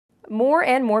More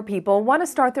and more people want to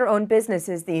start their own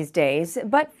businesses these days,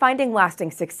 but finding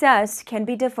lasting success can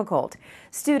be difficult.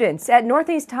 Students at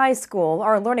Northeast High School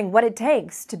are learning what it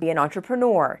takes to be an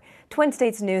entrepreneur. Twin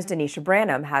States News' Donisha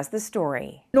Branham has the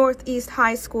story. Northeast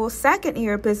High School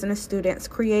second-year business students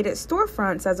created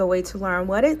storefronts as a way to learn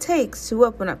what it takes to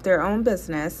open up their own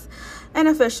business. An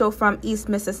official from East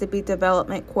Mississippi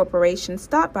Development Corporation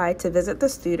stopped by to visit the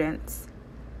students.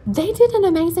 They did an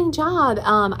amazing job.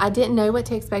 I didn't know what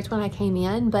to expect when I came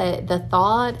in, but the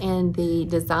thought and the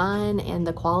design and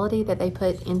the quality that they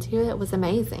put into it was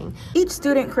amazing. Each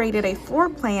student created a floor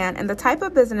plan and the type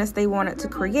of business they wanted to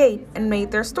create and made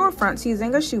their storefronts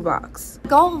using a shoebox. The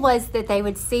goal was that they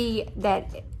would see that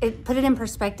it put it in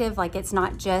perspective, like it's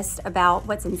not just about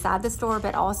what's inside the store,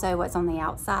 but also what's on the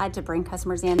outside to bring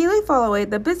customers in. Keely Followay,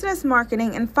 the business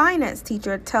marketing and finance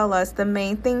teacher, tell us the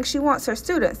main thing she wants her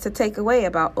students to take away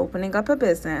about opening up a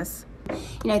business.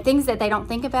 You know, things that they don't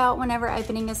think about whenever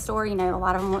opening a store. You know, a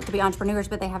lot of them want to be entrepreneurs,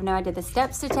 but they have no idea the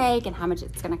steps to take and how much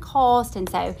it's going to cost. And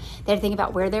so they had to think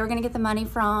about where they were going to get the money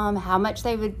from, how much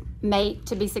they would make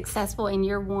to be successful in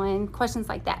year one, questions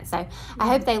like that. So I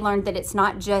hope they learned that it's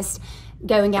not just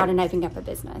going out and opening up a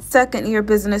business. Second-year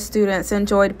business students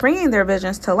enjoyed bringing their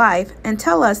visions to life and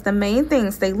tell us the main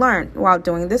things they learned while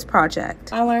doing this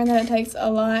project. I learned that it takes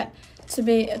a lot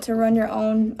to run your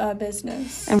own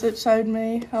business. And it showed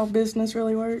me how business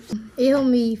really works. It helped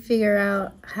me figure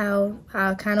out how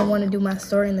I kind of want to do my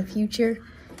store in the future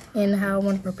and how I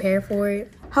want to prepare for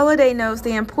it. Holiday knows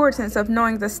the importance of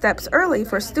knowing the steps early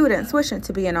for students wishing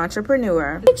to be an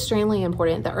entrepreneur. It's extremely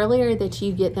important. The earlier that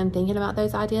you get them thinking about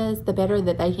those ideas, the better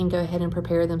that they can go ahead and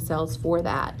prepare themselves for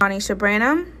that. Donisha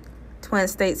Branham, Twin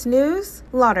States News,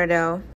 Lauderdale.